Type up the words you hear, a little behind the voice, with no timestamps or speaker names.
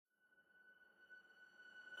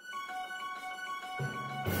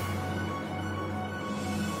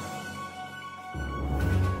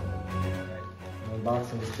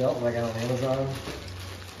unboxing this belt that I got on Amazon.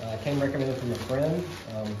 Came recommended from a friend.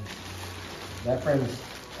 That friend's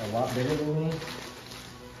a lot bigger than me.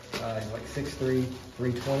 He's like 6'3",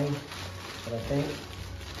 320, but I think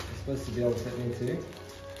it's supposed to be able to fit me too.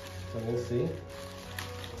 So we'll see.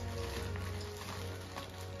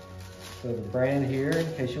 So the brand here,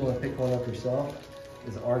 in case you want to pick one up yourself,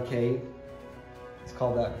 is Arcade. It's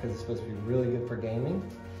called that because it's supposed to be really good for gaming.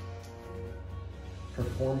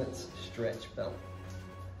 Performance stretch belt.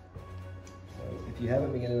 So if you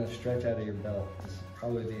haven't been getting enough stretch out of your belt, this would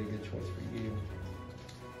probably be a good choice for you.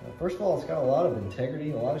 First of all, it's got a lot of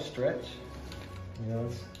integrity, a lot of stretch. You know,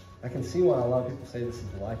 I can see why a lot of people say this is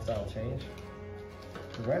a lifestyle change.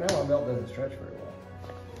 Because right now my belt doesn't stretch very well.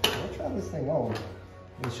 I'll try this thing on.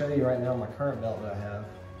 I'm going to show you right now my current belt that I have.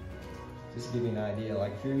 Just to give you an idea,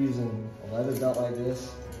 like if you're using a leather belt like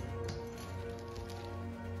this,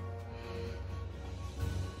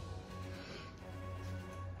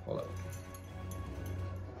 hold up.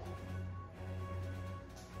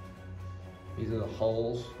 These are the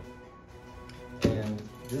holes. And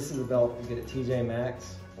this is a belt you get at TJ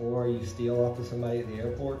Maxx or you steal off of somebody at the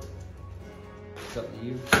airport. It's up to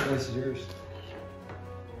you, the choice is yours.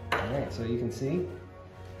 All right, so you can see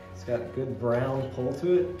it's got a good brown pull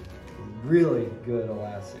to it. Really good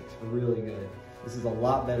elastics, really good. This is a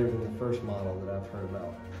lot better than the first model that I've heard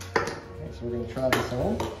about. Okay, so we're gonna try this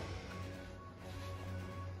on.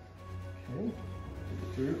 Okay,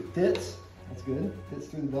 through. Fits, that's good. Fits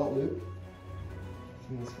through the belt loop. So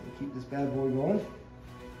I'm just gonna keep this bad boy going.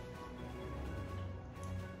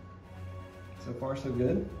 So far, so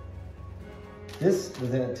good. This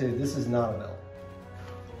within it too, this is not a belt.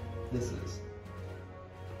 This is.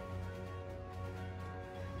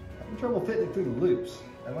 Having trouble fitting it through the loops.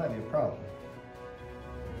 That might be a problem.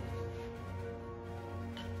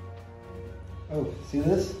 Oh, see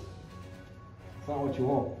this? It's not what you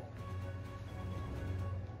want.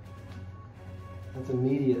 That's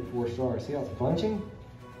immediate 4 stars. See how it's bunching?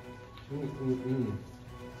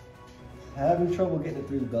 Having trouble getting it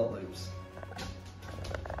through the belt loops.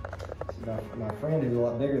 So my friend who's a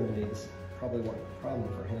lot bigger than me, this probably wasn't a problem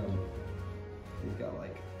for him. He's got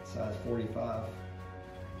like size 45.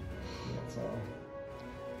 That's all.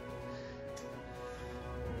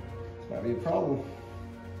 This might be a problem.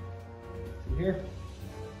 See here?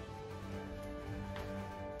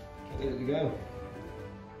 Can't get it to go.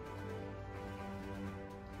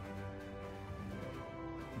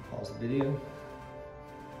 Pause the video.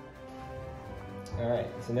 All right,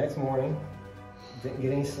 so next morning, didn't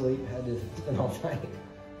get any sleep, had to spend all night.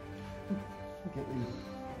 Get these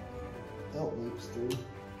belt loops through.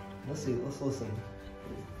 Let's see, let's listen.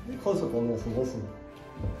 Be close up on this and listen.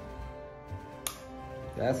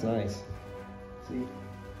 That's nice. See,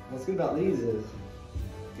 what's good about these is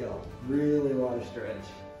you got really a lot of stretch.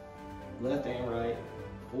 Left and right,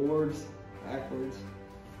 forwards, backwards.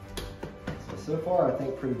 So far I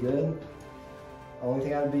think pretty good. Only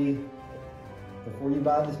thing I'd be, before you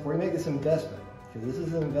buy this, before you make this investment, because this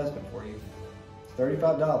is an investment for you, it's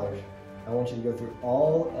 $35. I want you to go through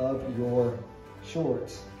all of your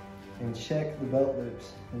shorts and check the belt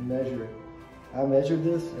loops and measure it. I measured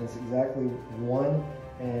this and it's exactly 1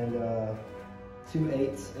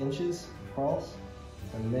 2/8 inches across.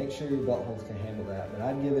 And make sure your belt holes can handle that. But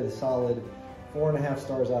I'd give it a solid 4.5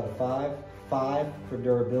 stars out of 5. 5 for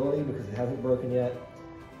durability because it hasn't broken yet.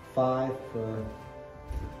 5 for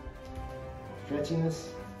stretchiness.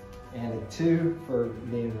 And a 2 for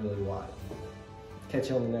being really wide. Catch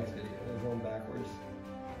you on the next video. It's going backwards.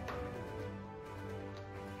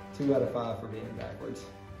 2 out of 5 for being backwards.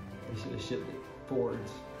 They should have shipped it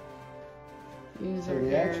forwards. So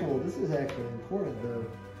the actual, this is actually important though.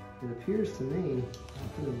 It appears to me, I'll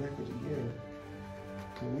put it backwards again.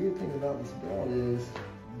 The weird thing about this belt is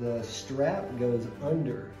the strap goes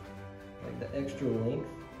under, like the extra length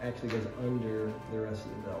actually goes under the rest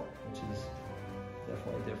of the belt, which is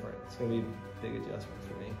definitely different. It's gonna be a big adjustment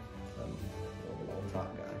for me. I'm more of an on top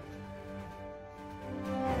guy.